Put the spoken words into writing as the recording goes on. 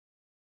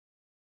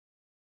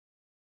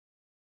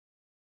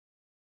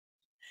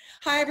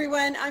Hi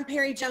everyone, I'm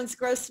Perry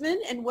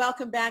Jones-Grossman and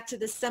welcome back to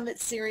the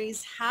Summit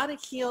Series, How to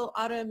Heal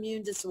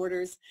Autoimmune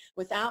Disorders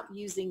Without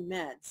Using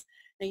Meds.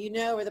 Now you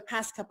know over the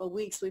past couple of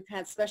weeks we've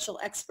had special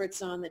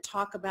experts on that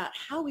talk about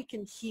how we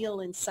can heal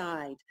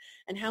inside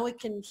and how we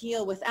can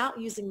heal without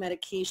using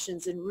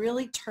medications and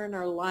really turn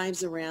our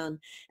lives around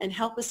and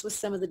help us with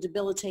some of the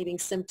debilitating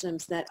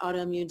symptoms that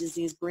autoimmune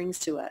disease brings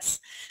to us.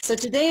 So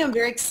today I'm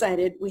very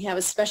excited. We have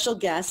a special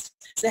guest.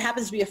 So it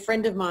happens to be a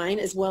friend of mine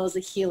as well as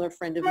a healer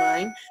friend of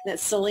mine.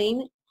 That's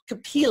Selene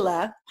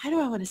Kepila. Why do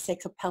I want to say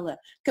Capella?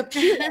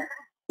 Kepila.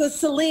 So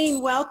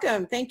Selene,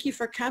 welcome. Thank you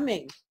for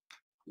coming.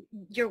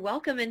 You're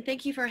welcome, and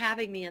thank you for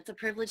having me. It's a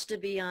privilege to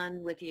be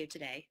on with you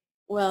today.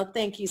 Well,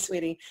 thank you,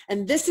 sweetie.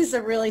 And this is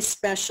a really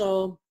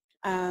special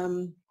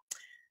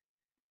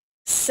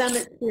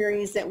summit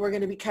series that we're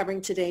going to be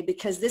covering today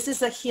because this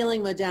is a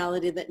healing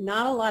modality that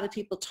not a lot of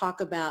people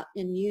talk about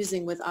in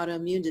using with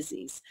autoimmune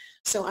disease.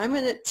 So I'm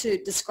going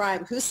to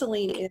describe who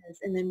Selene is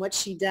and then what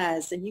she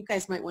does. And you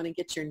guys might want to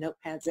get your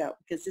notepads out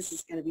because this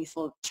is going to be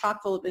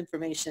chock full of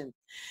information.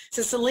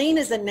 So Selene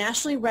is a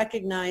nationally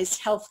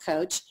recognized health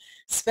coach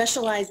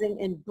specializing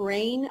in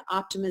brain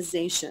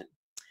optimization.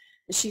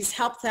 She's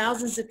helped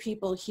thousands of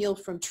people heal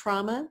from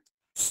trauma,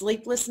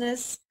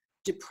 sleeplessness,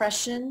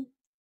 depression,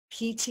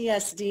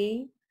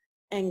 PTSD,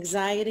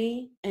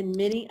 anxiety, and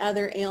many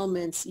other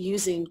ailments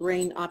using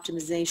brain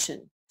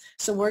optimization.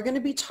 So we're going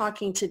to be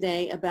talking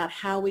today about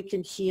how we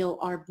can heal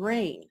our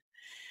brain.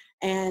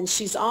 And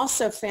she's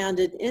also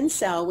founded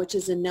ENSELE, which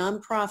is a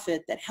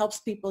nonprofit that helps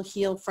people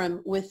heal from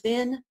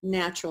within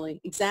naturally,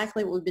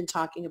 exactly what we've been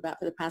talking about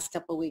for the past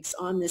couple of weeks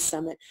on this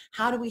summit.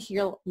 How do we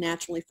heal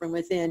naturally from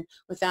within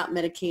without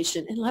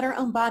medication and let our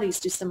own bodies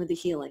do some of the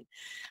healing?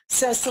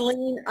 So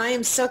Selene, I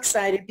am so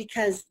excited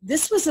because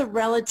this was a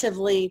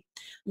relatively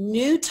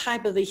new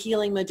type of a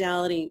healing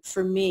modality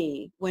for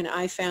me when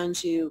I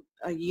found you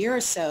a year or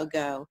so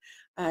ago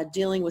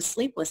dealing with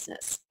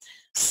sleeplessness.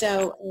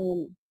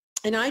 So,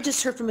 and I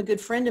just heard from a good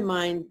friend of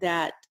mine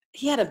that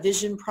he had a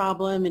vision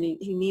problem and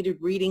he needed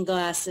reading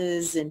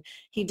glasses, and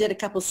he did a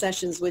couple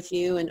sessions with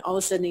you and all of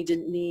a sudden he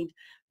didn't need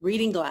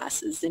reading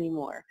glasses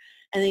anymore.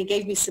 And he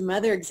gave me some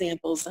other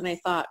examples and I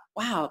thought,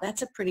 wow,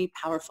 that's a pretty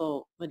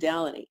powerful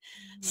modality.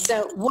 Mm-hmm.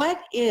 So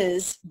what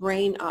is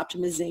brain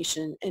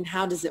optimization and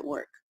how does it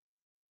work?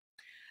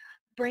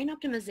 Brain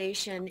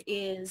optimization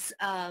is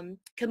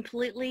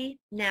completely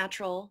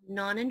natural,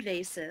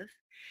 non-invasive,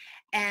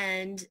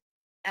 and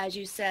as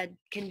you said,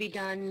 can be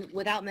done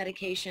without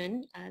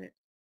medication.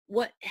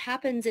 What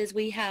happens is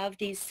we have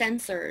these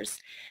sensors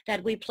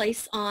that we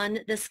place on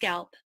the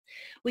scalp.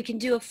 We can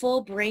do a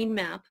full brain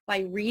map by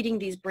reading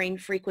these brain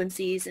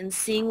frequencies and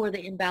seeing where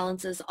the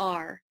imbalances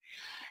are.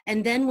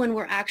 And then when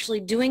we're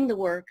actually doing the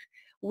work,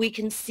 we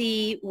can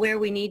see where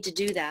we need to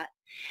do that.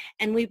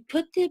 And we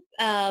put the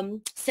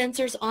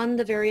sensors on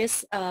the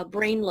various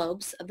brain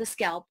lobes of the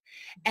scalp,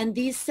 and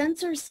these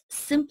sensors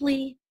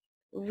simply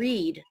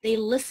read, they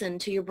listen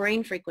to your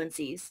brain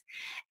frequencies,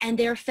 and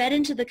they're fed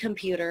into the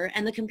computer,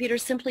 and the computer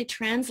simply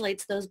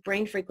translates those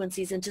brain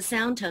frequencies into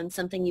sound tones,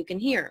 something you can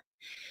hear.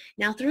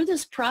 Now through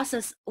this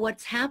process,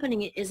 what's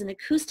happening is an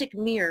acoustic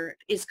mirror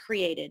is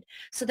created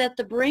so that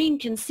the brain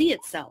can see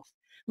itself.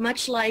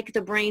 Much like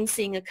the brain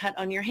seeing a cut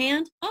on your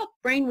hand, oh,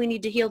 brain, we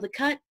need to heal the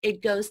cut,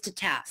 it goes to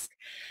task.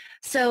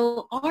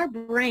 So our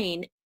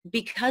brain,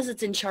 because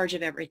it's in charge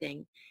of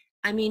everything,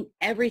 I mean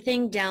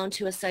everything down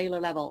to a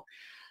cellular level,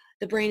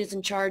 the brain is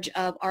in charge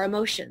of our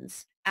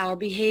emotions, our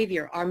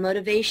behavior, our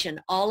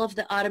motivation, all of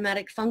the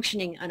automatic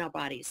functioning in our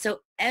bodies. So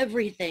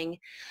everything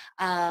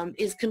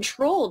is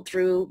controlled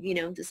through,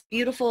 this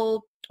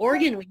beautiful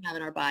organ we have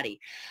in our body.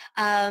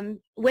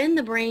 When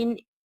the brain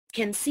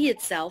can see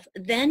itself,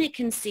 then it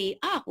can see,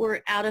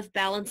 we're out of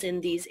balance in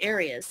these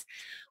areas.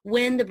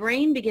 When the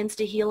brain begins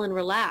to heal and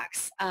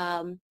relax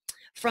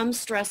from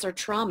stress or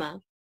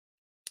trauma,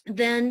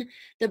 then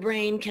the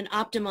brain can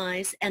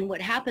optimize, and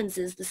what happens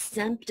is the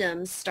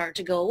symptoms start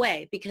to go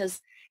away, because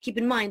keep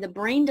in mind the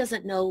brain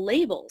doesn't know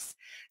labels.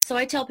 So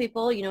I tell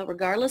people,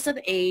 regardless of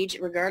age,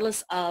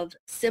 regardless of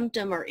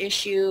symptom or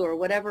issue or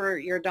whatever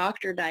your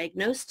doctor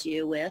diagnosed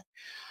you with,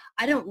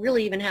 I don't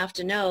really even have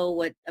to know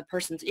what a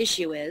person's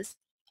issue is,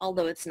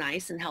 although it's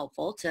nice and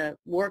helpful to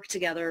work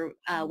together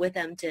with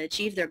them to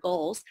achieve their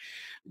goals.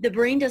 The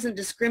brain doesn't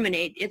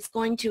discriminate. It's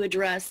going to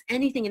address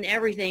anything and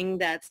everything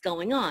that's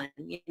going on.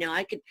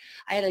 I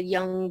had a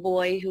young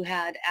boy who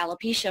had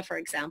alopecia, for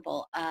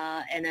example,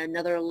 and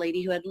another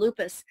lady who had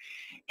lupus.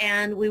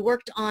 And we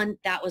worked on,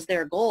 that was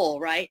their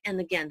goal, right? And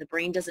again, the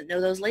brain doesn't know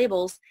those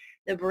labels.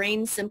 The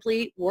brain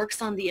simply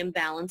works on the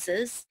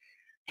imbalances,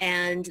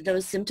 and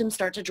those symptoms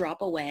start to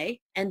drop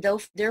away, and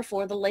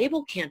therefore the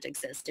label can't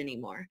exist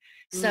anymore.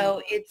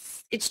 So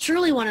it's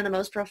truly one of the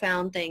most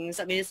profound things.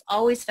 I mean, it's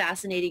always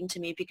fascinating to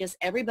me because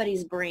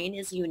everybody's brain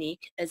is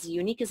unique as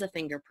a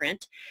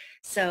fingerprint.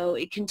 So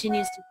it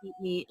continues to keep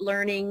me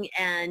learning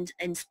and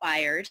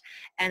inspired,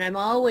 and I'm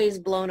always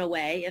blown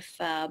away if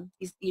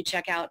you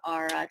check out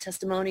our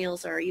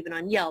testimonials or even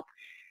on Yelp.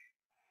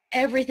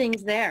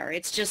 everything's there.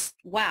 It's just,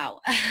 wow.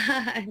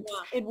 Yeah,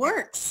 it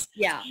works.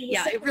 Yeah, And the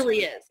yeah, it second really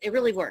is. It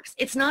really works.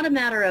 It's not a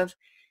matter of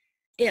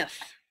if,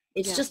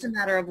 it's Yeah. just a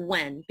matter of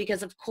when,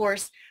 because of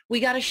course we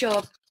got to show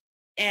up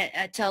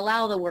to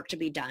allow the work to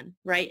be done,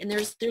 right? And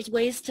there's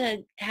ways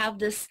to have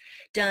this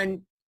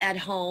done at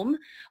home,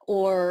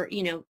 or,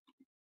 you know,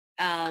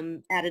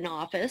 at an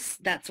office,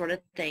 that sort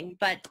of thing.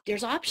 But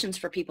there's options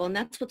for people, and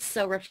that's what's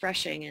so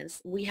refreshing,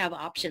 is we have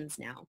options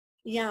now.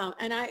 Yeah,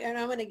 and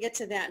I'm going to get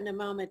to that in a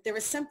moment. There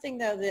was something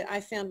though that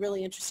I found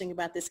really interesting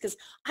about this, because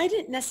I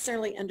didn't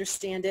necessarily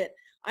understand it.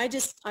 I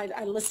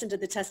listened to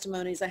the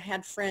testimonies. I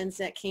had friends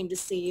that came to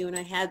see you, and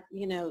I had,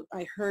 you know,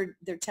 I heard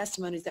their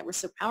testimonies that were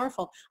so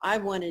powerful. I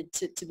wanted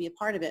to be a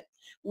part of it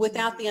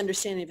without the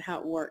understanding of how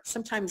it works.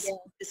 Sometimes Yeah.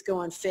 just go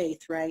on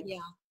faith, right? Yeah.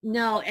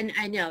 No, and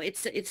I know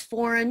it's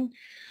foreign.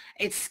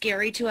 It's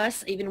scary to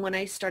us. Even when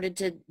I started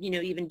to, you know,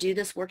 even do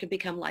this work and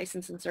become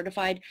licensed and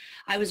certified,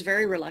 I was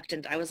very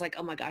reluctant. I was like,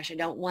 oh my gosh, I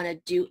don't want to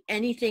do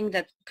anything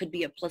that could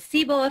be a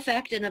placebo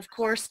effect. And of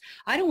course,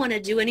 I don't want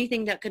to do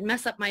anything that could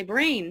mess up my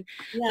brain.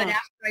 But Yeah.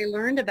 after I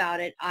learned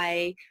about it,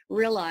 I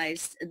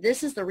realized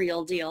this is the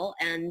real deal.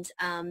 And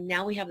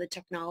now we have the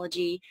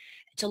technology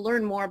to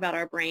learn more about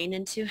our brain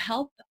and to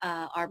help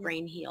our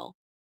brain heal.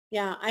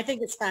 Yeah, I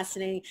think it's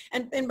fascinating.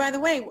 And by the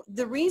way,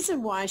 the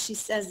reason why she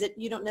says that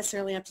you don't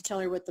necessarily have to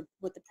tell her what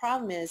the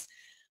problem is,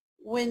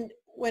 when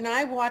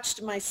I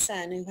watched my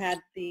son who had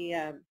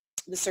the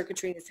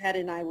circuitry in his head,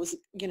 and I was,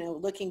 you know,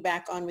 looking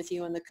back on with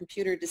you on the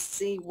computer to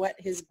see what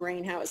his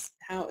brain, how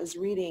it was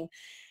reading,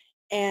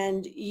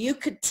 and you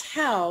could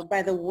tell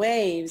by the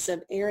waves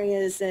of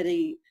areas that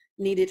he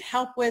needed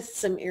help with,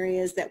 some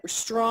areas that were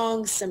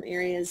strong, some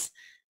areas,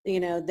 you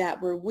know, that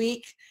were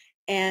weak.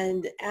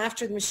 And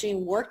after the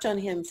machine worked on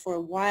him for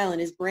a while and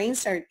his brain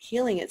started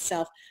healing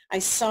itself, I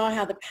saw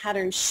how the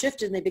patterns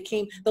shifted, and they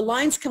became, the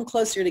lines come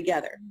closer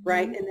together,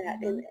 right? And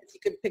that, and if you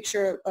could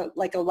picture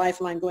like a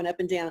lifeline going up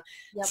and down.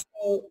 Yep.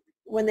 So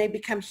when they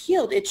become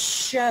healed, it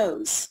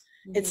shows.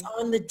 It's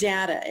on the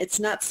data. It's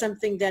not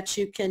something that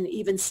you can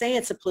even say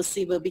it's a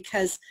placebo,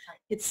 because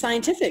it's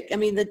scientific. I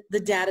mean, the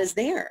data is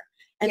there.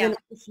 And Yeah. then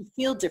it makes you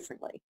feel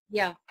differently.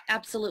 Yeah,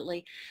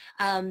 absolutely.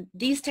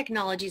 These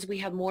technologies, we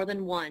have more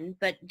than one,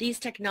 but these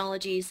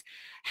technologies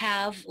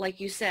have,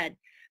 like you said,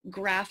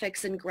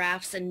 graphics and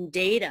graphs and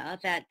data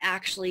that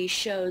actually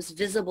shows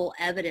visible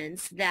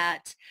evidence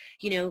that,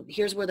 you know,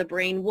 here's where the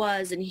brain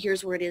was and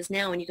here's where it is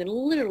now. And you can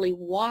literally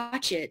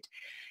watch it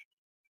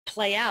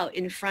play out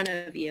in front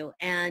of you,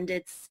 and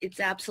it's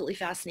absolutely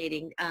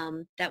fascinating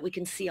that we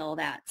can see all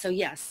that. So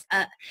yes,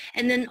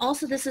 and then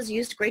also this is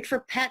used great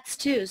for pets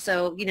too.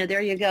 So, you know,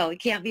 there you go. It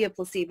can't be a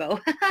placebo.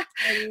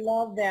 I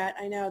love that.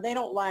 I know they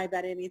don't lie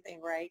about anything,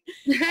 right?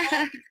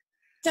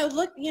 So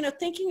look, you know,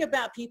 thinking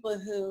about people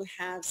who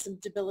have some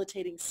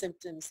debilitating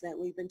symptoms that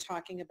we've been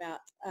talking about,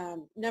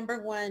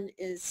 number one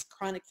is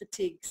chronic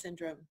fatigue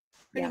syndrome.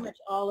 Pretty much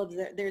all of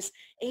there's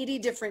 80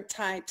 different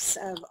types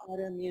of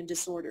autoimmune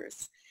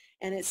disorders.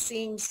 And it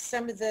seems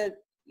some of the,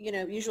 you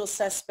know, usual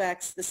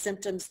suspects, the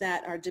symptoms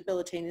that are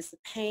debilitating is the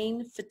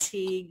pain,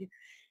 fatigue,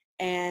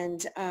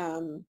 and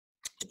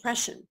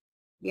depression.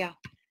 Yeah.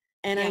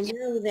 And Yeah. I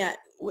know that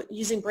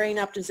using brain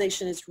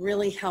optimization has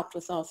really helped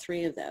with all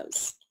three of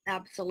those.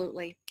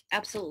 Absolutely.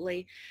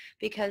 Absolutely.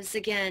 Because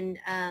again,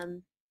 as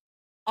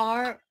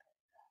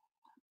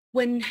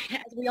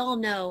we all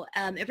know,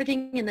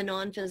 everything in the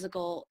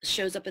non-physical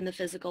shows up in the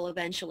physical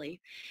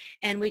eventually.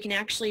 And we can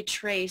actually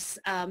trace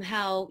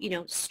how, you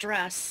know,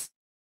 stress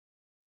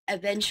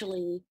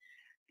eventually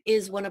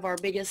is one of our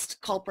biggest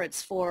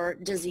culprits for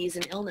disease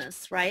and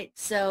illness, right?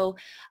 So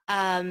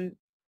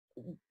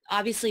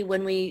obviously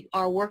when we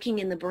are working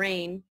in the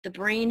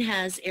brain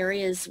has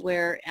areas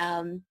where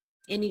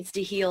it needs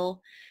to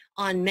heal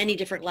on many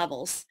different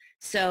levels.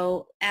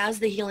 So as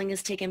the healing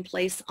is taking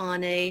place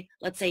on a,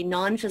 let's say,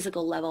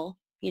 non-physical level,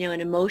 you know, an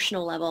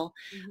emotional level,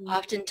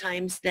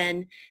 oftentimes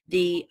then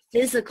the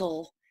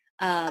physical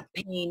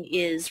pain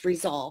is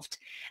resolved.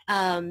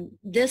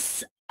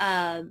 This,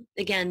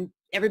 again,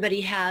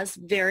 everybody has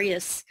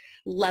various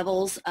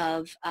levels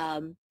of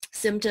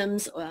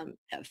symptoms,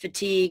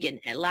 fatigue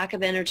and lack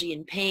of energy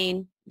and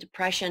pain,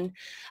 depression.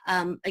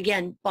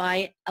 Again,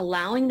 by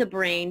allowing the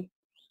brain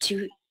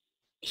to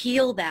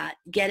heal that,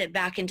 get it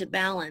back into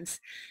balance,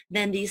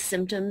 then these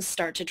symptoms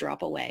start to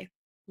drop away.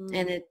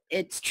 And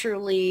it's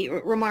truly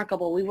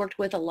remarkable. We worked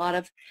with a lot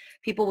of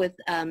people with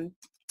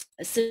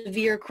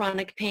severe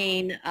chronic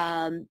pain,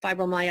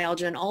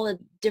 fibromyalgia, and all the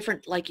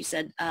different, like you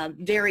said,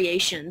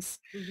 variations,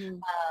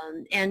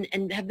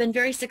 and have been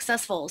very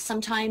successful.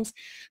 Sometimes,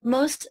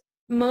 most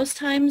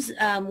times,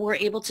 we're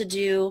able to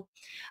do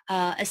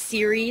a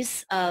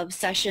series of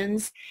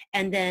sessions,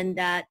 and then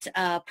that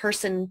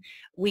person,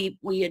 we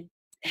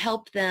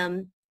help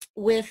them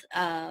with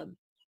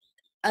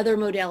other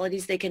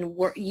modalities they can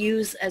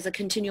use as a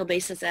continual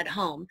basis at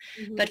home.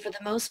 But for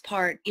the most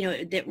part, you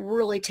know, that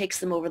really takes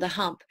them over the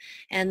hump.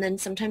 And then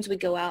sometimes we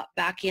go out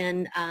back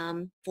in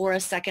for a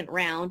second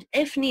round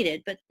if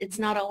needed, but it's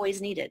not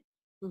always needed.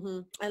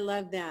 I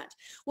love that.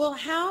 Well,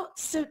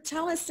 so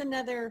tell us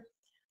another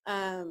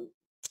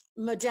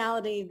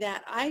modality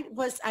that I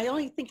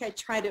only think I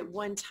tried it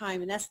one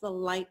time, and that's the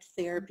light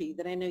therapy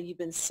that I know you've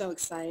been so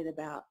excited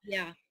about.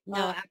 Yeah,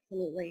 no, Uh,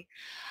 absolutely.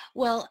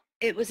 Well,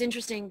 it was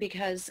interesting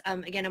because,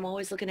 again, I'm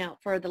always looking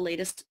out for the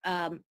latest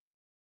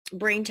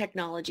brain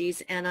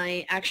technologies, and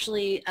I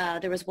actually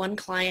there was one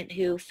client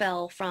who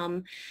fell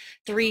from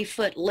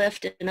 3-foot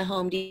lift in a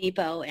Home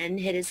Depot and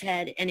hit his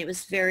head, and it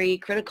was very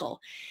critical,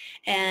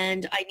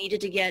 and I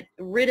needed to get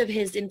rid of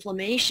his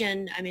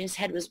inflammation. I mean, his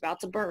head was about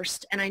to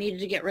burst, and I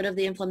needed to get rid of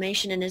the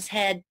inflammation in his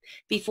head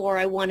before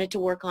I wanted to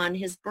work on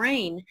his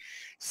brain.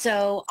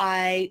 So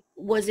I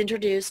was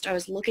introduced, I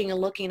was looking and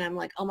looking, I'm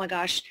like, oh my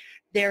gosh,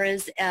 there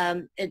is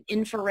an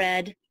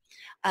infrared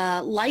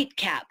light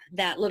cap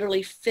that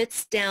literally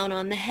fits down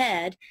on the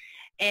head,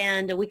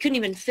 and we couldn't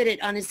even fit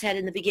it on his head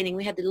in the beginning.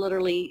 We had to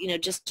literally,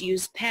 just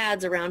use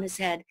pads around his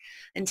head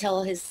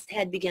until his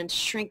head began to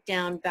shrink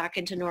down back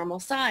into normal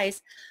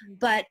size.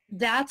 But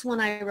that's when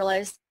I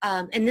realized,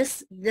 and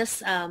this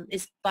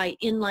is by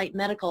Inlight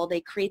Medical.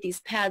 They create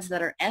these pads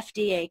that are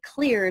FDA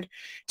cleared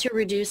to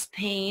reduce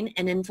pain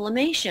and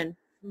inflammation.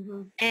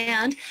 mm-hmm.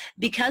 And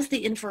because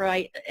the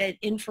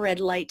infrared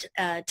light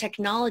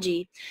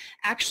technology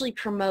actually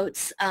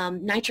promotes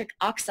nitric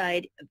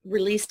oxide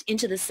released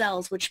into the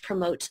cells, which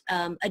promote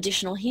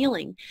additional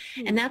healing.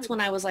 Mm-hmm. And that's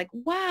when I was like,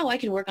 wow, I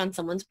can work on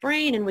someone's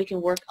brain, and we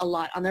can work a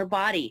lot on their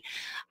body.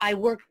 I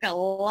work a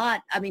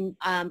lot. I mean,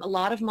 a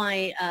lot of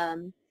my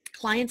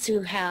clients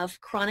who have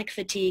chronic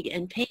fatigue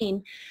and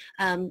pain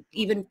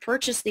even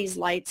purchase these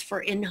lights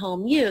for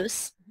in-home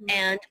use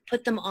and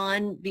put them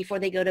on before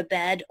they go to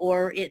bed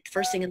or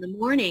first thing in the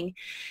morning.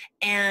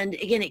 And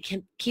again, it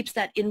keeps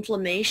that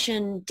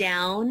inflammation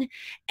down,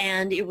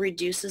 and it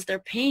reduces their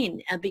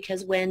pain,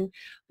 because when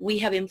we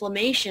have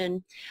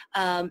inflammation,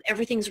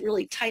 everything's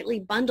really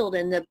tightly bundled,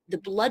 and the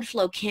blood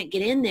flow can't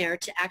get in there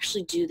to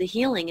actually do the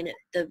healing.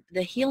 And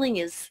the healing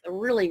is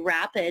really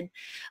rapid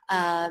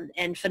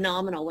and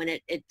phenomenal when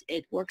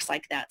it works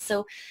like that.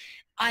 So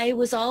I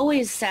was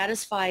always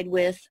satisfied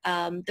with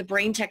the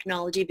brain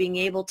technology being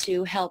able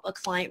to help a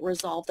client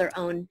resolve their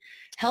own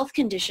health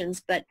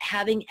conditions, but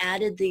having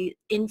added the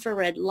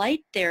infrared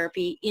light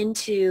therapy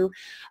into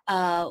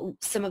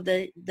some of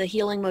the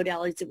healing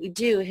modalities that we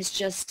do has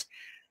just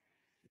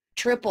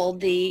tripled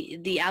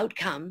the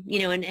outcome,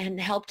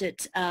 and helped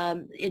it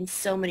in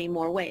so many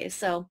more ways.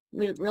 So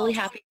we're really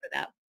happy for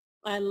that.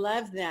 I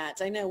love that.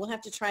 I know we'll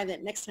have to try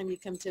that next time you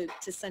come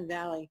to Sun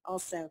Valley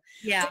also.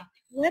 Yeah.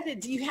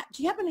 Do you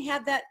happen to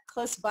have that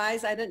close by?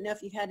 I don't know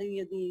if you've had any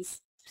of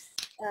these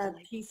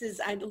pieces.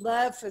 I'd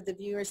love for the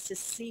viewers to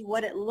see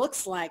what it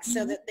looks like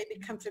so that they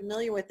become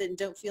familiar with it and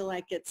don't feel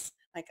like it's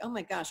like, oh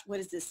my gosh, what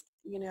is this,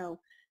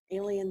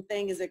 alien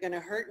thing? Is it going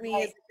to hurt me?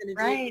 Is it going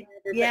to Right.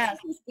 do Yes.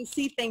 We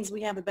see things,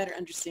 we have a better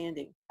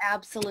understanding.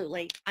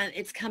 Absolutely.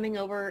 It's coming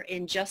over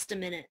in just a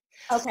minute.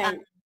 Okay.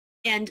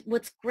 And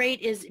what's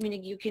great is,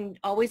 you can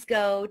always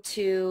go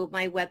to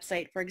my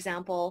website, for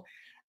example,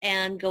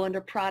 and go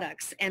under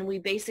products, and we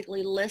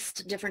basically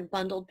list different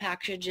bundled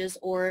packages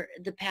or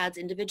the pads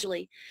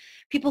individually.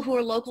 People who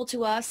are local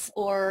to us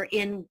or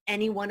in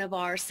any one of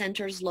our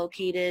centers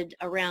located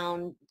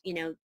around,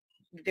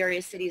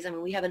 various cities. I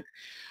mean, we have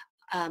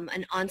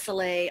an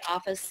ENSELE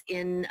office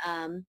in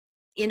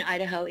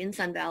Idaho, in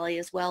Sun Valley,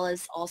 as well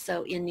as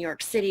also in New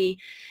York City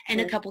and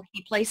a couple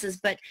key places.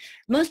 But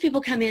most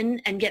people come in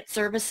and get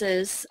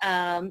services,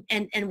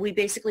 and we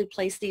basically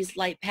place these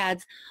light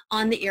pads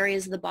on the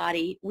areas of the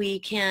body. We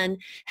can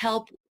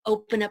help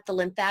open up the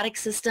lymphatic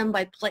system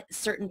by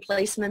certain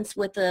placements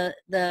with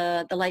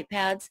the light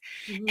pads.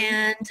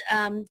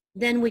 And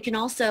then we can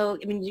also,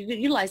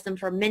 utilize them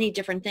for many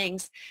different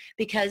things,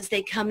 because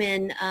they come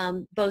in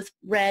both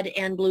red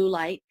and blue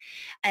light,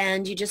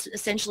 and you just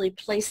essentially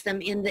place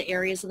them in the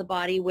areas of the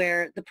body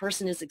where the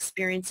person is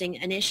experiencing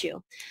an issue.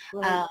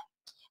 Right.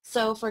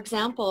 So for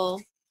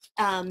example,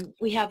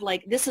 we have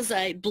this is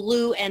a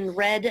blue and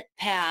red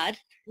pad,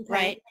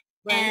 right?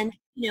 And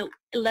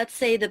let's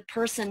say the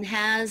person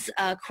has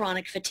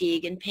chronic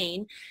fatigue and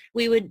pain.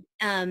 We would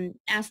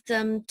ask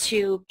them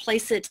to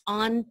place it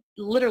on,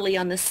 literally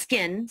on the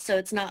skin, so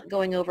it's not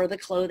going over the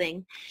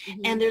clothing.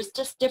 And there's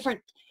just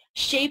different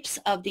shapes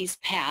of these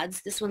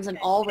pads. This one's an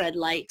all red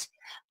light,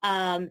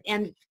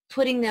 and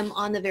putting them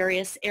on the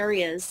various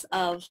areas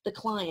of the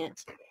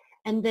client.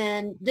 And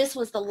then this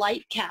was the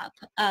light cap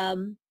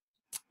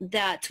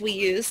that we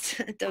used.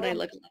 Don't I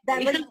look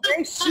like that looks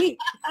very chic.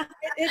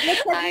 It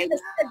looks like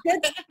a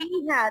good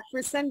ski hat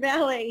for Sun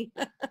Valley.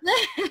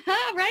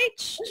 Right?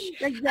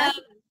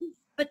 Exactly.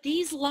 But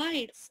these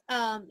lights,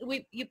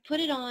 you put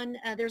it on,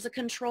 there's a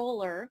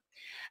controller,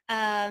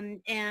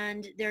 and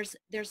there's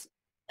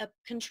a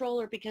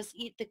controller, because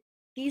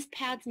these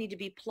pads need to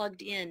be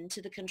plugged in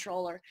to the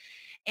controller.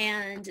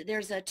 And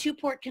there's a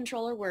 2-port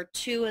controller where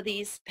 2 of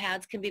these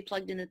pads can be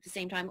plugged in at the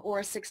same time, or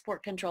a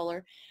 6-port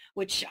controller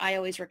which I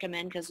always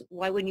recommend, because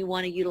why wouldn't you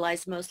want to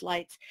utilize most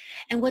lights?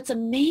 And what's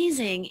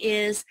amazing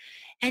is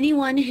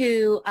anyone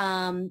who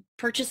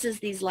purchases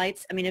these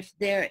lights, I mean, if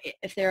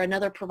they're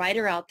another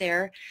provider out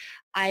there,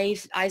 I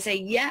say,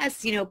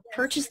 yes,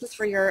 purchase this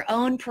for your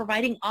own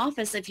providing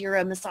office. If you're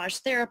a massage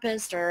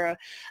therapist or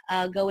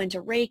go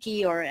into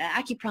Reiki or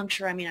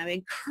acupuncture, I mean, I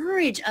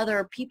encourage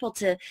other people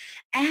to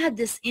add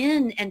this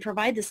in and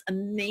provide this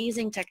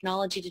amazing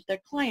technology to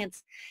their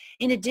clients.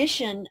 In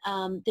addition,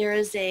 there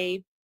is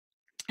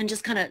and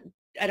just kind of,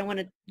 I don't want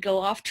to go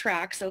off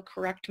track, so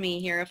correct me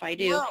here if I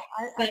do. No,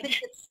 I think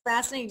it's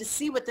fascinating to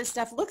see what this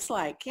stuff looks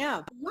like.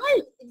 Yeah.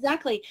 Right,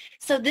 exactly.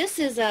 So this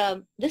is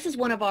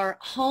one of our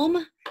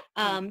home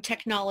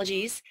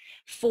technologies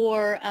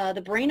for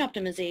the brain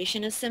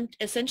optimization.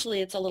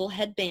 Essentially, it's a little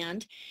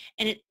headband,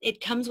 and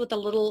it comes with a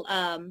little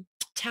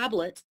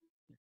tablet,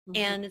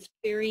 and it's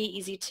very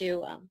easy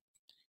to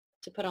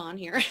put on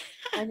here.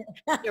 Here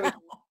we go.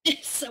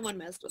 Someone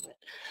messed with it.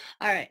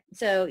 All right,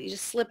 so you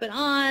just slip it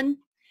on,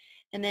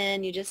 and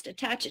then you just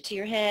attach it to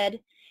your head,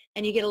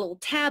 and you get a little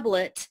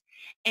tablet.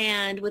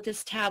 And with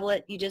this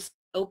tablet, you just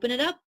open it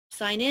up,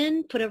 sign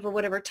in, put over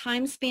whatever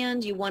time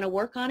span you want to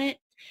work on it.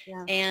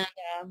 Yeah. And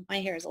my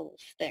hair is a little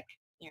thick.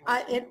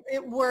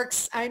 It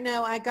works. I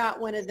know. I got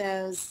one of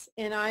those,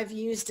 and I've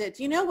used it.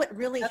 You know what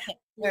really? Okay,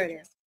 there it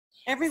is.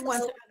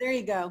 Everyone, there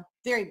you go.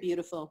 Very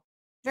beautiful.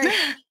 Very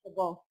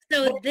comfortable.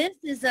 So this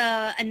is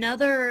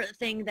another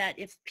thing that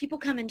if people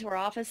come into our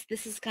office,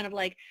 this is kind of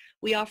like,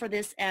 we offer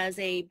this as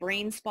a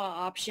brain spa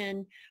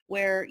option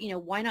where,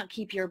 why not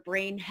keep your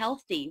brain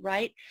healthy,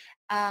 right?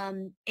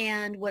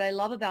 And what I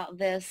love about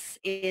this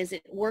is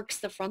it works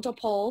the frontal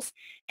poles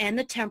and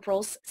the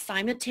temporals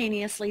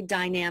simultaneously,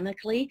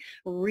 dynamically,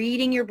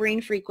 reading your brain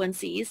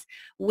frequencies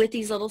with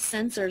these little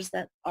sensors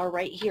that are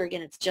right here.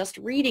 Again, it's just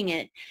reading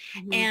it.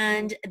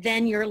 And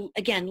then you're,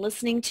 again,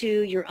 listening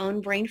to your own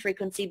brain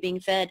frequency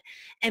being fed.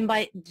 And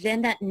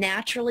then that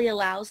naturally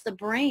allows the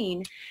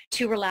brain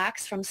to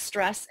relax from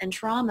stress and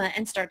trauma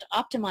and start to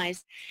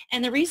optimize.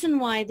 And the reason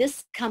why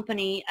this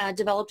company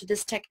developed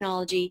this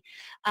technology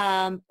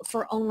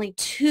for only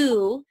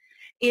 $2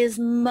 is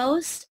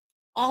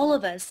all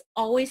of us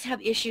always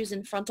have issues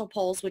in frontal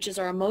poles, which is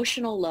our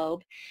emotional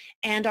lobe,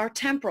 and our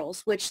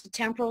temporals, which the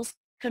temporals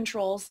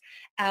controls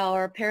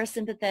our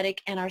parasympathetic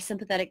and our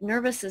sympathetic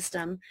nervous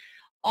system,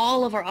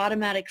 all of our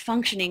automatic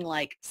functioning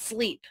like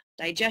sleep,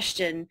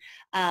 digestion,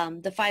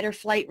 the fight or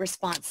flight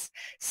response.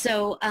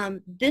 So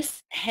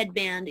this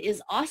headband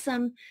is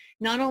awesome,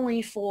 not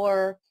only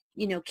for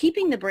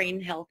keeping the brain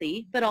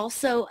healthy, but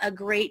also a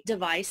great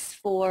device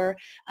for,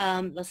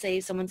 let's say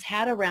someone's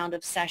had a round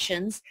of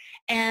sessions,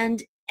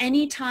 and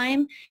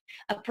anytime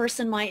a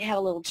person might have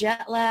a little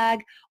jet lag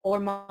or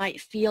might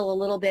feel a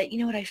little bit,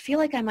 I feel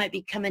like I might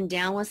be coming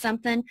down with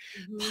something,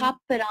 pop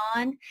it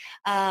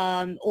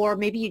on, or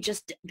maybe you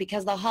just,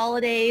 because of the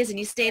holidays and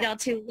you stayed out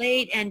too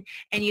late and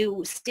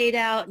you stayed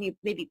out and you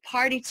maybe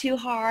partied too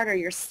hard or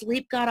your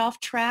sleep got off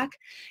track,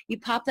 you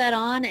pop that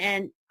on,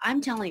 and I'm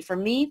telling you, for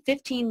me,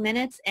 15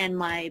 minutes and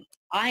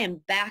I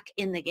am back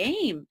in the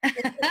game.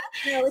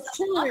 It's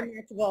truly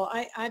remarkable.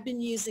 I've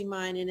been using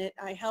mine, and it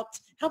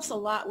helps a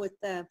lot with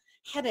the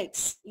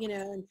headaches,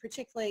 and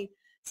particularly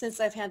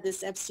since I've had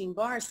this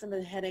Epstein-Barr, some of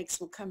the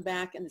headaches will come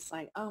back, and it's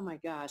like, oh my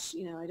gosh,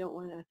 I don't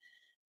want to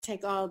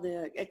take all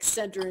the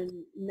Excedrin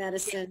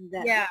medicine.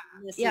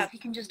 If you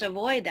can just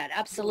avoid that,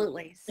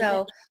 absolutely.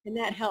 So and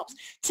that helps.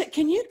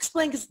 Can you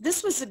explain, because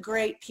this was a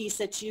great piece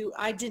that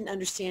I didn't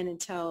understand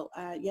until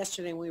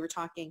yesterday when we were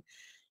talking,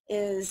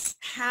 is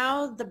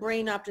how the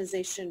brain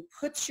optimization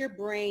puts your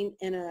brain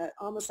in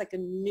almost like a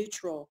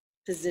neutral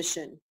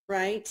position,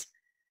 right?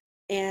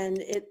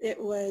 And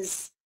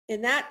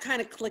and that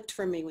kind of clicked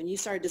for me when you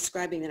started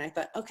describing it. I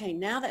thought, okay,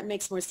 now that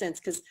makes more sense,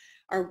 because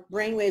our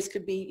brain waves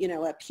could be,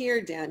 up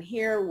here, down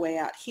here, way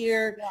out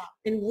here.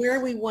 And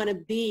where we want to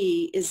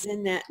be is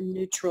in that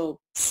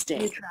neutral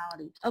state.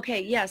 Neutrality.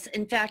 Okay, yes.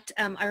 In fact,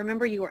 I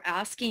remember you were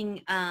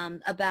asking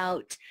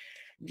about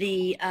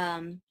the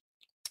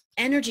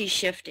energy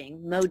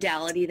shifting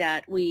modality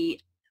that we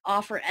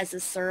offer as a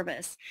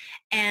service.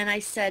 And I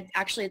said,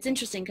 actually, it's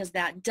interesting because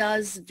that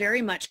does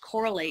very much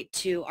correlate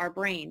to our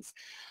brains.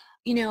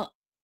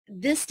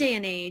 This day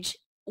and age,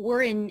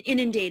 we're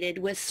inundated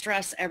with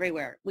stress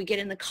everywhere. We get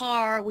in the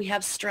car, we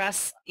have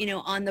stress,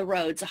 on the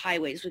roads, the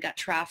highways, we got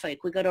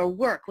traffic. We go to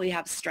work, we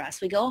have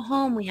stress. We go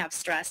home, we have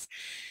stress.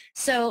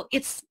 So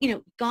it's,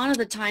 gone are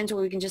the times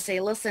where we can just say,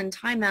 listen,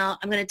 time out.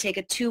 I'm going to take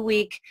a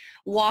 2-week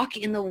walk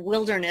in the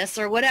wilderness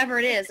or whatever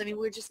it is. I mean,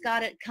 we've just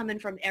got it coming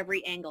from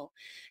every angle.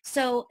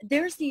 So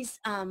there's these,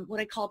 what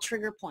I call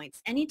trigger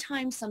points.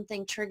 Anytime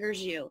something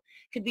triggers you,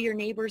 it could be your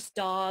neighbor's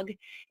dog.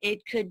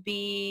 It could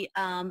be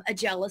a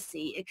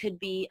jealousy. It could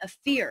be a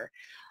fear.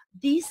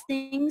 These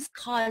things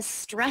cause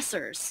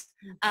stressors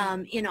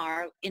in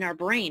our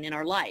brain, in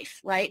our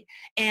life, right?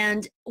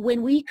 And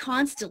when we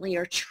constantly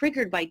are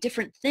triggered by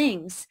different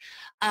things,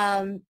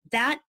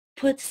 that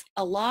puts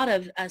a lot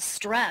of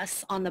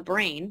stress on the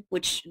brain,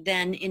 which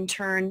then in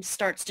turn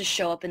starts to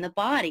show up in the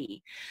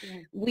body.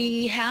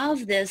 We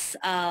have this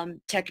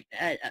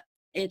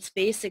It's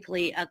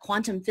basically a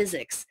quantum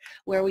physics,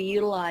 where we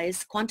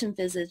utilize quantum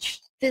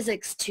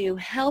physics to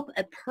help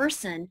a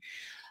person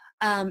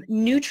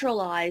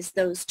neutralize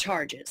those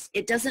charges.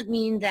 It doesn't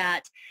mean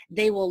that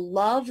they will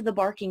love the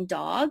barking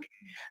dog,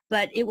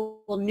 but it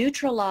will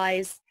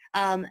neutralize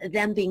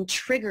them being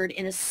triggered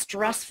in a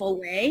stressful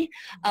way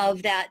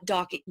of that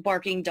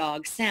barking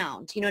dog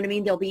sound. You know what I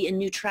mean? They'll be in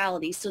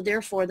neutrality. So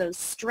therefore, those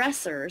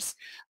stressors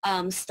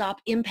stop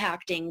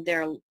impacting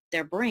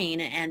their brain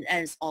and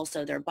as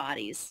also their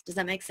bodies. Does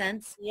that make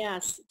sense?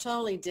 Yes,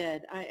 totally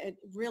did. It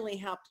really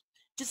helped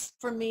just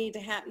for me to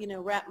have,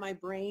 wrap my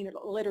brain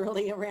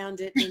literally around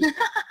it and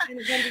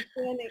kind of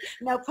understanding,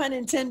 no pun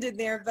intended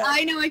there, but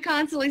I know I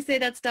constantly say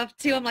that stuff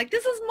too. I'm like,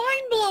 this is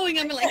mind blowing.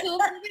 I'm like, oh,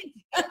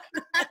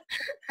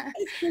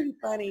 it's pretty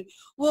funny.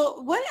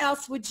 Well, what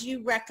else would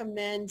you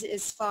recommend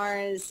as far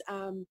as,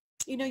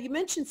 you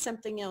mentioned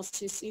something else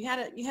too. So you had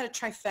a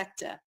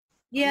trifecta.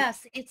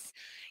 yes, it's,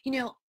 you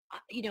know,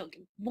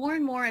 more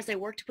and more as I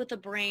worked with the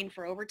brain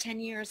for over 10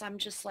 years, I'm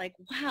just like,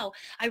 wow,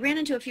 I ran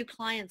into a few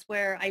clients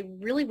where I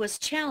really was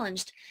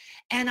challenged,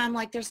 and I'm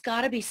like, there's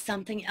got to be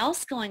something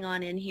else going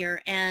on in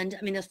here. And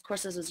I mean, of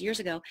course, this was years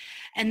ago.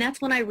 And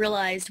that's when I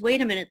realized,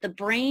 wait a minute, the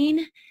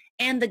brain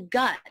and the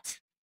gut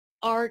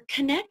are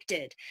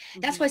connected.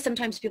 That's why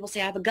sometimes people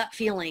say I have a gut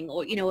feeling,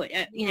 or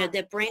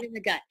the brain and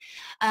the gut.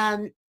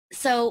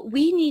 So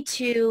we need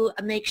to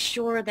make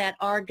sure that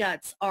our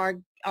guts,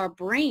 our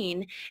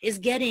brain is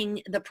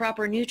getting the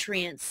proper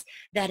nutrients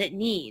that it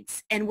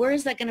needs. And where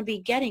is that going to be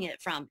getting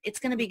it from? It's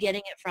going to be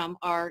getting it from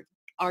our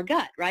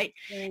gut, right?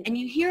 Right. And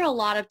you hear a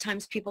lot of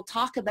times people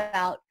talk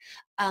about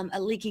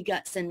a leaky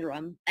gut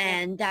syndrome,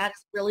 and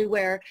that's really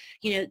where,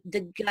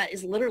 the gut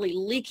is literally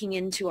leaking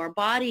into our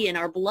body and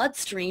our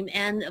bloodstream,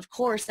 and of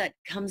course that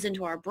comes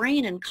into our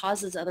brain and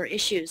causes other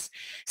issues.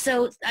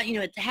 So,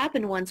 it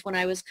happened once when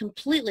I was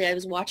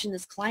watching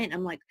this client.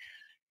 I'm like,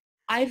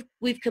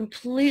 we've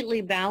completely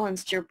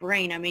balanced your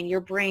brain. I mean,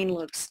 your brain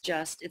looks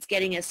it's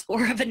getting a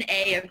score of an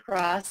A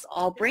across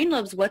all brain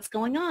lobes. What's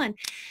going on?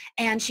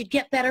 And she'd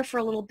get better for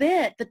a little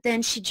bit, but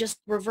then she'd just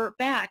revert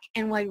back.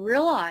 And when I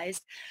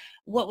realized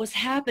what was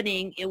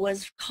happening, it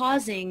was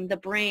causing the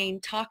brain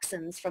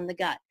toxins from the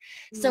gut.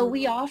 So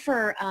we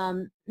offer,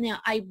 now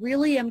I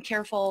really am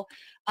careful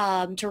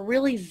to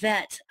really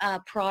vet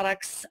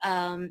products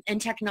and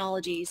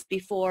technologies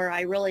before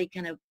I really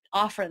kind of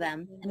offer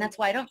them, and that's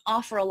why I don't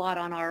offer a lot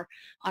on our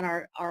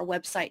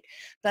website.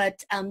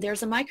 But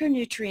there's a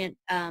micronutrient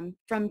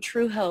from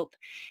True Hope,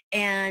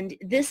 and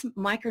this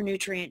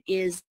micronutrient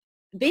is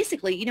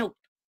basically,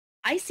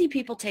 I see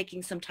people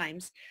taking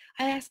sometimes.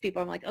 I ask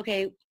people, I'm like,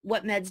 okay,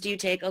 what meds do you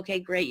take? Okay,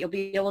 great. You'll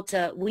be able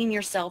to wean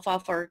yourself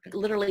off or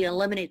literally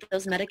eliminate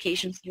those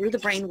medications through the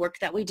brain work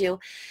that we do.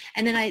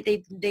 And then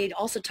they'd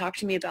also talk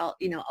to me about,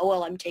 oh,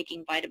 well, I'm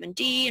taking vitamin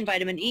D and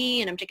vitamin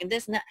E and I'm taking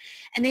this and that.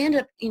 And they end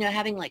up,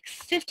 having like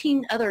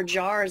 15 other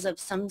jars of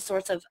some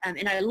sorts of,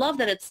 and I love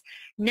that it's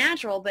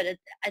natural, but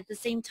at the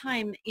same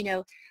time,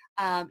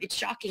 it's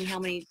shocking how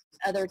many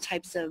other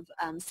types of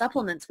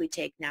supplements we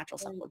take, natural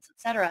supplements,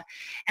 etc.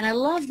 And I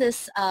love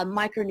this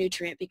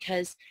micronutrient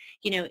because,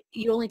 you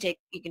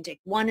can take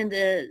one in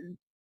the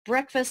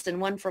breakfast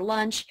and one for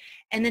lunch.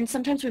 And then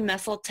sometimes we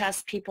muscle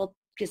test people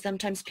because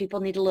sometimes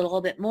people need a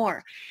little bit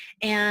more.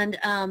 And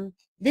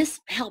this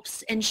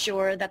helps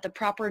ensure that the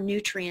proper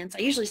nutrients, I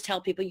usually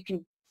tell people you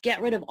can get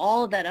rid of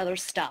all of that other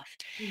stuff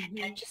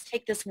and just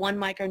take this one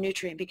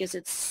micronutrient because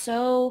it's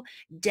so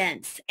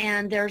dense.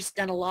 And there's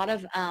done a lot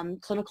of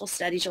clinical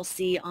studies you'll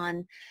see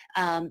on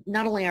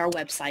not only our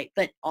website,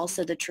 but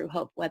also the True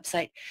Hope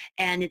website.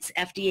 And it's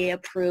FDA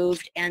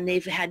approved, and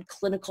they've had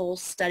clinical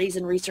studies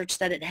and research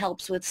that it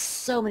helps with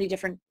so many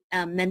different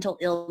mental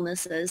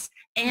illnesses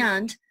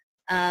and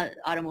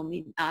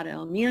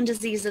autoimmune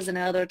diseases and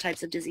other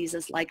types of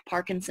diseases like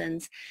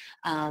Parkinson's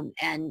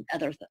and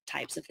other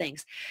types of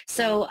things.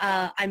 So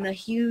I'm a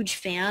huge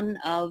fan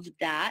of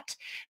that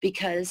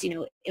because,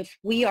 if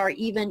we are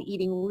even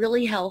eating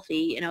really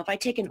healthy, if I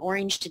take an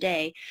orange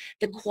today,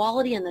 the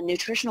quality and the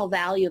nutritional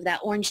value of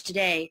that orange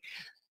today,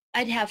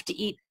 I'd have to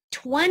eat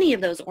 20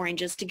 of those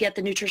oranges to get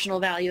the nutritional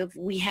value of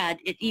we had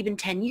it even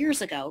 10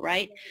 years ago,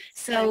 right?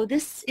 So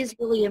this is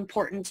really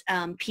important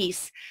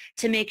piece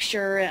to make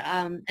sure,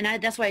 and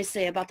that's why I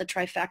say about the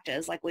trifecta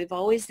is like we've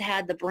always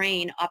had the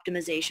brain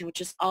optimization, which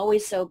has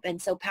always been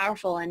so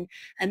powerful and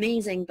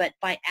amazing, but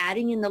by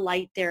adding in the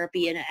light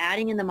therapy and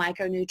adding in the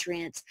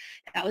micronutrients,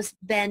 that was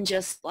been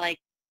just like,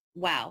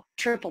 wow,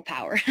 triple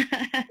power.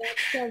 That's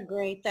so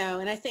great,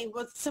 though. And I think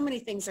so many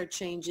things are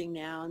changing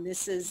now. And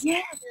this is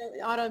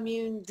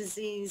autoimmune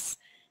disease,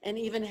 and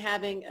even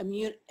having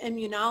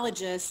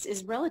immunologists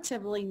is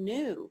relatively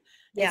new.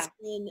 Yeah.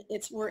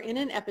 We're in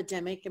an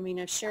epidemic. I mean,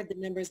 I've shared the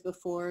numbers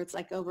before. It's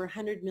like over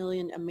 100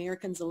 million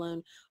Americans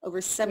alone,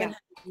 over 700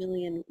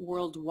 million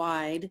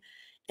worldwide,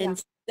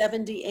 and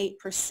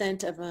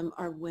 78% of them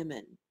are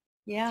women.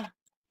 Yeah,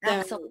 So,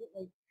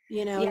 absolutely.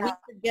 we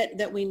forget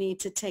that we need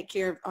to take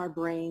care of our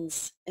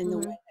brains in the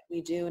way that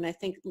we do. And I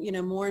think, you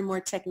know, more and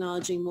more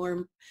technology,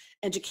 more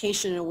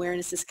education and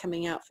awareness is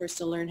coming out for us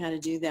to learn how to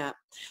do that.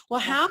 Well,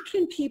 how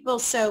can people,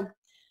 so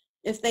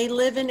if they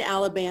live in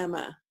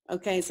Alabama,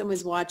 okay,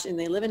 someone's watching,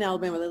 they live in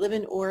Alabama, they live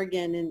in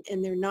Oregon,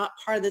 and they're not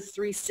part of the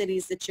 3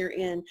 cities that you're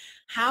in,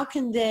 how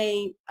can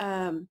they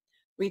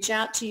reach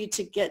out to you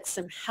to get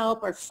some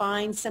help or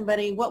find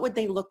somebody? What would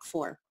they look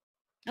for?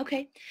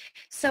 Okay.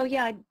 So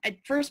yeah, I'd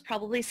first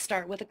probably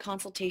start with a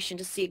consultation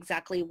to see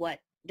exactly what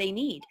they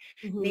need.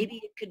 Mm-hmm.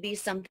 Maybe it could be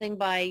something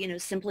by,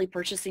 simply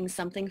purchasing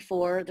something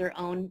for their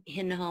own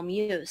in-home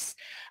use.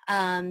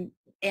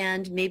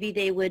 And maybe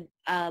they would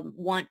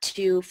want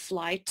to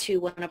fly to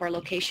one of our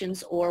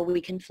locations, or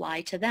we can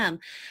fly to them.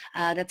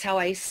 That's how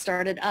I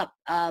started up.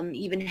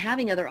 Even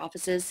having other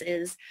offices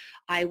is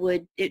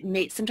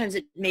sometimes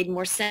it made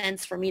more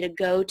sense for me to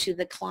go to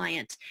the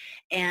client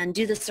and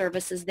do the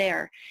services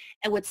there.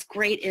 And what's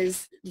great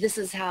is, this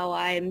is how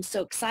I'm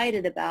so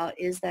excited about,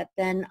 is that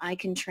then I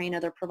can train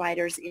other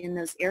providers in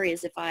those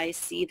areas if I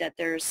see that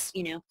there's,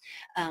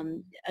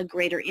 a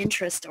greater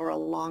interest or a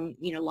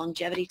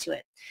longevity to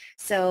it.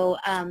 So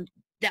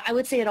I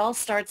would say it all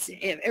starts,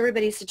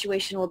 everybody's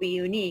situation will be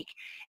unique,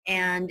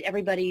 and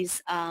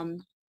everybody's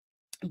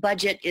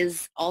budget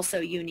is also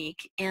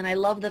unique. And I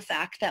love the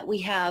fact that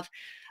we have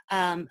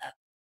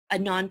a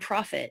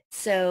nonprofit,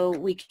 so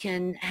we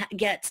can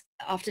get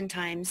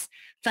oftentimes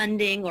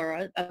funding,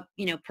 or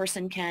a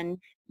person can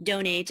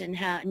donate and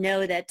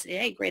know that,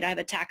 hey, great, I have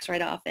a tax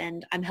write-off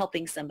and I'm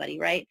helping somebody,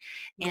 right?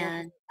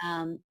 Yeah.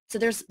 And so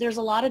there's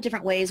a lot of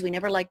different ways. We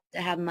never like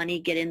to have money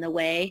get in the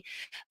way,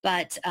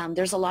 but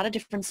there's a lot of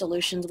different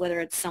solutions,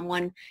 whether it's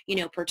someone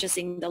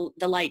purchasing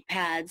the light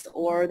pads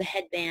or the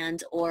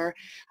headband, or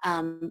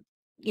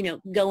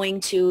going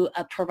to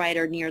a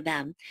provider near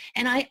them.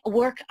 And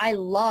I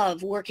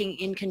love working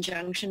in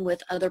conjunction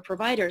with other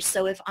providers.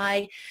 So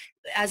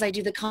as I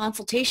do the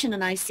consultation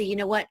and I see, you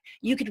know what,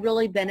 you could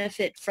really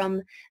benefit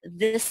from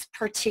this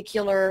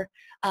particular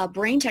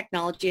brain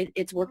technology,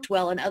 it's worked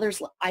well on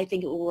others, I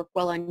think it will work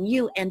well on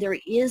you. And there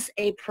is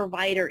a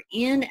provider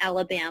in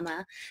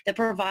Alabama that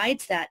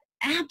provides that.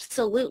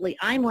 Absolutely.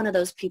 I'm one of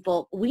those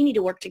people. We need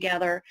to work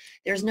together.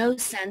 There's no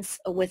sense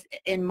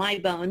in my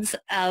bones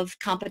of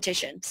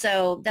competition.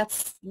 So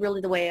that's really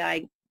the way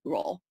I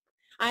roll.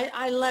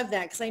 I love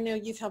that, because I know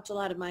you've helped a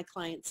lot of my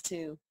clients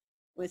too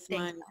with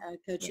Thank my you.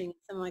 coaching. Yeah.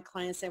 Some of my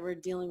clients that were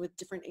dealing with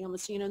different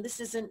ailments,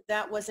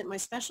 that wasn't my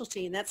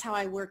specialty, and that's how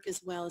I work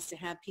as well, is to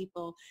have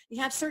people,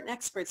 you have certain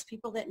experts,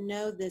 people that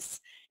know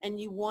this, and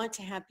you want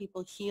to have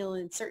people heal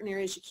in certain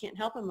areas. You can't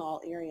help them in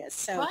all areas.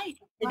 So Right.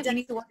 it Right. does We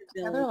need to take work a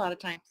together a village. lot of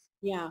times.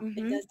 Yeah, it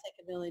Mm-hmm. does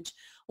take a village.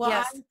 Well, I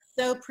Yes.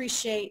 so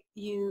appreciate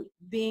you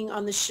being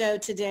on the show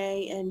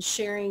today and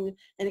sharing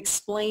and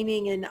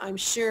explaining, and I'm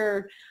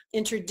sure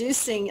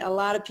introducing a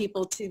lot of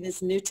people to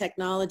this new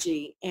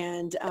technology.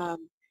 And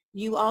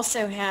you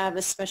also have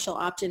a special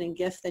opt-in and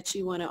gift that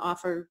you want to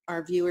offer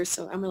our viewers.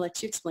 So I'm going to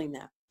let you explain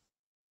that.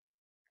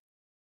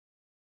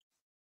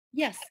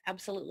 Yes,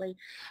 absolutely.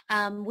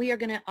 We are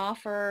going to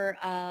offer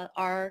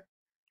our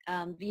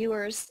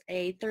viewers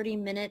a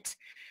 30-minute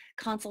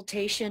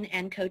consultation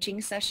and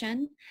coaching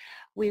session.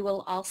 We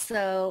will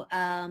also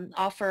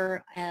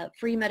offer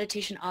free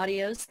meditation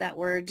audios that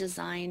were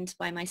designed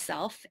by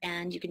myself,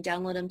 and you can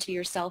download them to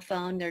your cell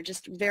phone. They're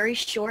just very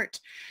short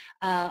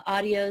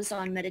audios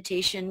on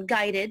meditation,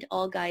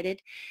 all guided.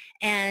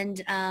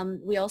 And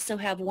we also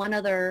have one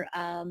other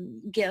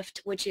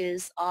gift, which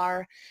is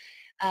our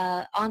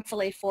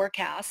ENSELE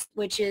forecast,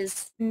 which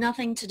is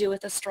nothing to do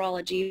with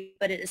astrology,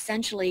 but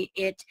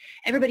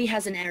everybody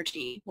has an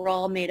energy. We're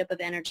all made up of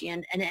energy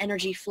and an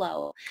energy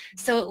flow.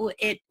 So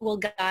it will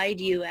guide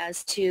you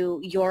as to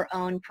your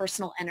own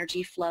personal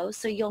energy flow.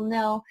 So you'll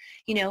know,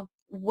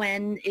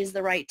 when is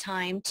the right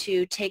time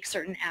to take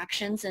certain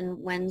actions and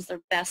when's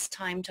the best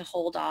time to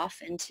hold off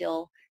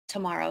until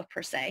tomorrow,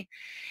 per se.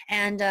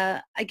 And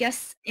I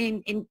guess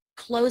in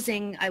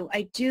closing,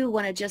 I do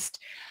want to just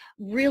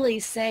really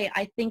say,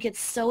 I think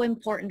it's so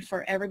important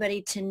for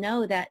everybody to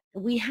know that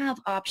we have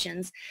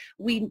options.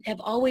 We have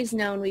always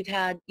known we've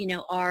had,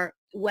 our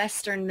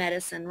Western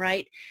medicine,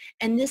 right?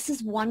 And this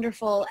is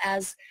wonderful,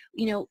 as,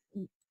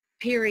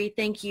 Piri,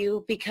 thank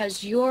you,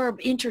 because you're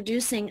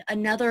introducing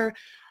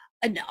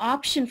an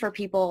option for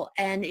people,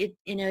 and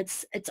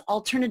it's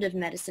alternative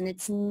medicine,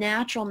 it's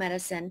natural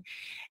medicine.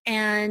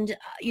 And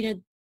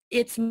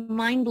it's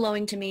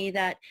mind-blowing to me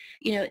that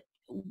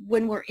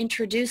when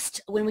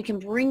we can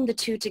bring the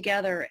two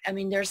together, I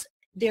mean,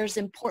 there's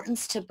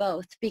importance to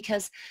both,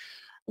 because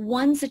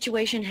one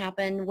situation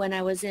happened when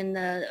I was in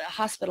the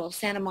hospital of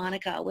Santa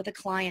Monica with a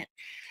client,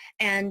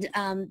 and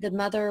the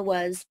mother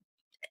was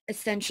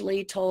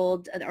essentially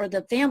told, or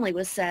the family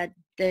was said,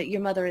 that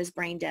your mother is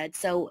brain dead.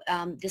 So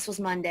this was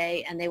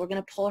Monday, and they were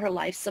going to pull her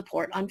life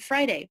support on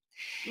Friday.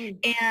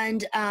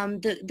 And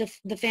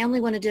the family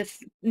wanted to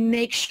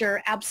make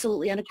sure,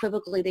 absolutely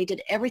unequivocally, they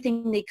did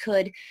everything they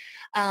could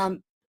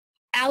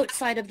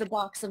outside of the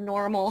box of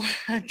normal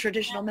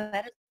traditional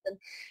medicine.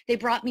 They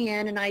brought me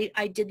in, and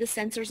I did the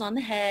sensors on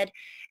the head,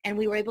 and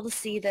we were able to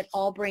see that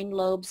all brain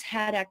lobes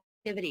had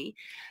activity.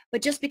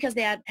 But just because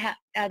they had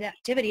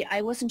activity,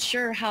 I wasn't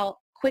sure how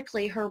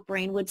quickly her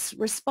brain would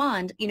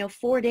respond.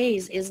 4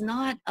 days is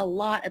not a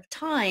lot of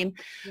time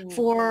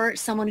for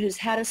someone who's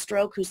had a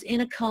stroke, who's in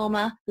a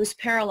coma, who's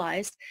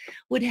paralyzed,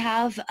 would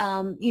have,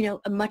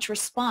 a much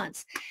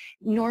response.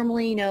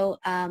 Normally,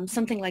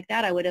 something like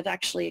that, I would have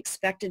actually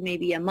expected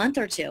maybe a month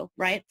or two,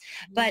 right?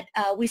 But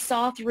we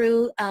saw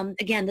through,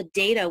 again, the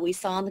data we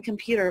saw on the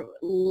computer,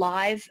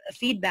 live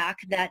feedback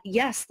that,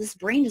 yes, this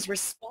brain is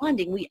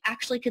responding. We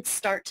actually could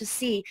start to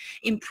see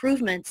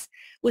improvements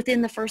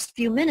within the first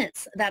few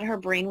minutes that her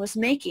brain was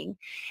making.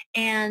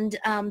 And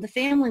the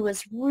family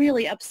was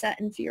really upset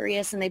and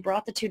furious, and they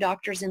brought the two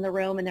doctors in the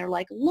room, and they're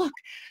like, look,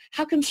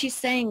 how come she's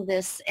saying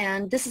this?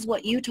 And this is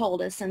what you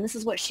told us, and this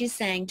is what she's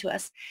saying to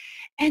us.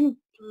 And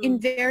in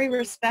very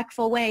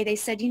respectful way, they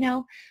said,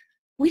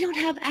 we don't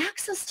have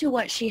access to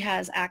what she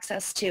has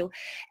access to,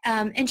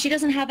 and she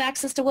doesn't have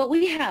access to what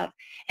we have.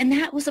 And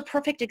that was a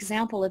perfect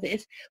example of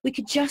if we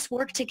could just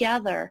work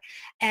together,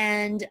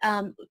 and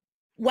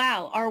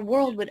wow, our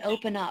world would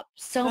open up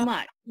so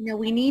much.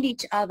 We need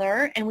each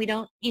other, and we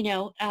don't,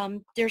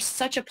 there's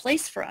such a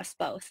place for us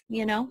both,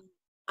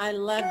 I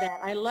love that.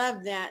 I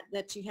love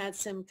that you had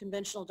some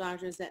conventional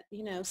doctors that,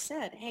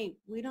 said, hey,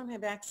 we don't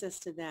have access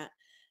to that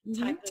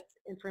type of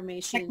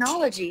information.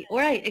 Technology,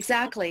 right,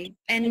 exactly.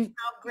 And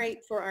how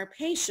great for our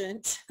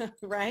patient,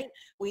 right?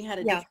 We had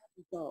a different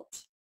result.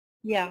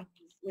 Yeah.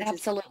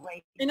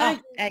 Absolutely. And I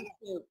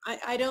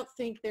don't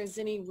think there's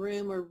any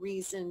room or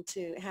reason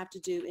to have to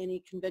do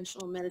any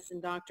conventional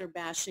medicine doctor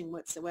bashing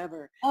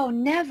whatsoever. Oh,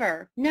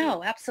 never.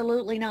 No,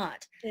 absolutely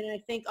not. And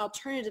I think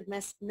alternative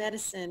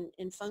medicine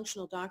and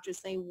functional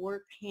doctors, they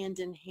work hand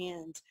in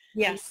hand.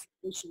 Yes.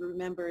 We should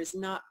remember is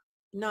not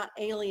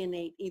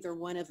alienate either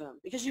one of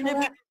them, because you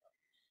never,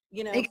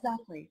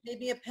 exactly.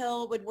 Maybe a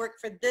pill would work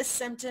for this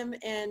symptom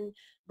and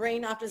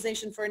brain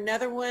optimization for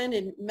another one,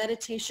 and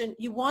meditation.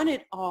 You want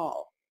it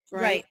all.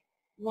 Right.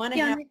 You want to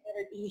have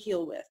better you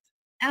heal with.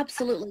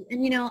 Absolutely.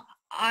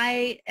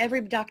 And,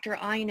 every doctor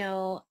I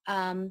know,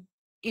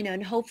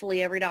 and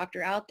hopefully every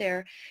doctor out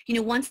there,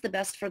 wants the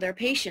best for their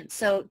patients.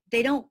 So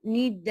they don't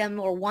need them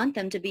or want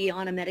them to be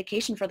on a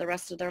medication for the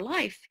rest of their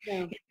life.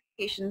 Yeah.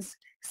 Medications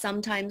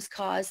sometimes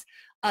cause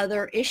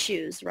other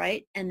issues,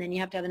 right? And then you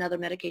have to have another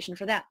medication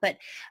for that. But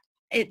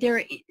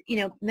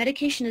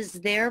medication is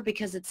there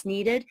because it's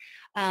needed.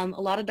 A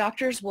lot of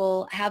doctors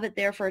will have it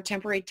there for a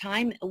temporary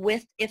time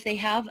if they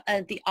have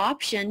the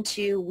option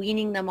to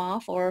weaning them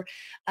off, or,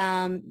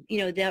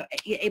 they're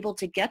able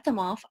to get them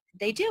off,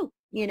 they do,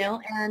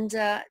 and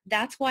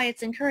that's why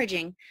it's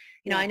encouraging.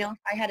 I know if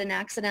I had an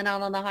accident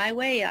out on the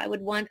highway, I would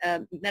want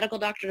a medical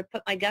doctor to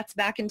put my guts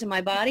back into my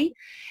body.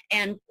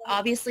 And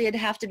obviously it'd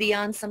have to be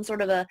on some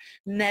sort of a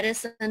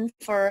medicine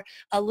for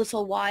a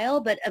little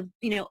while. But,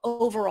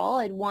 overall,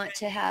 I'd want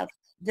to have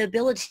the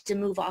ability to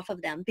move off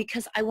of them,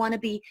 because I want to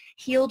be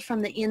healed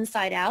from the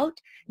inside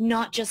out,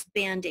 not just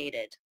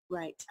Band-Aided.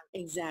 Right.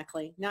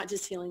 Exactly. Not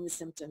just healing the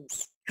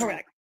symptoms.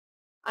 Correct.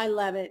 I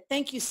love it.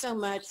 Thank you so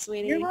much,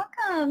 sweetie. You're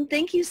welcome.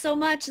 Thank you so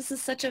much. This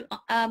is such a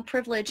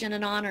privilege and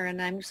an honor, and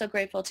I'm so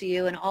grateful to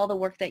you and all the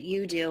work that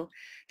you do.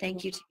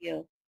 Thank you to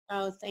you.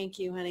 Oh, thank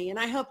you, honey. And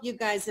I hope you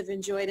guys have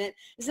enjoyed it.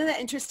 Isn't that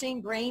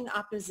interesting? Brain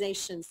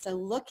optimization. So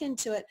look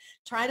into it.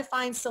 Try to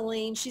find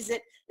Selene.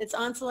 It's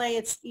ENSELE.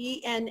 It's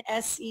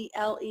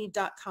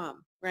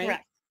ENSELE.com, right?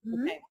 Correct.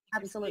 Okay.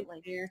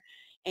 Absolutely. Here.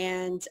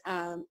 And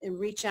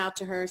reach out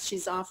to her.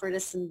 She's offered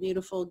us some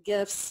beautiful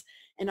gifts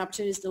and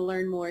opportunities to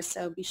learn more,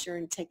 so be sure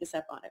and take us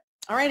up on it.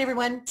 All right,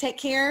 everyone, take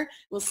care.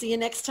 We'll see you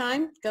next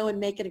time. Go and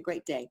make it a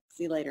great day.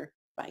 See you later.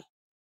 Bye.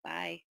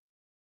 Bye.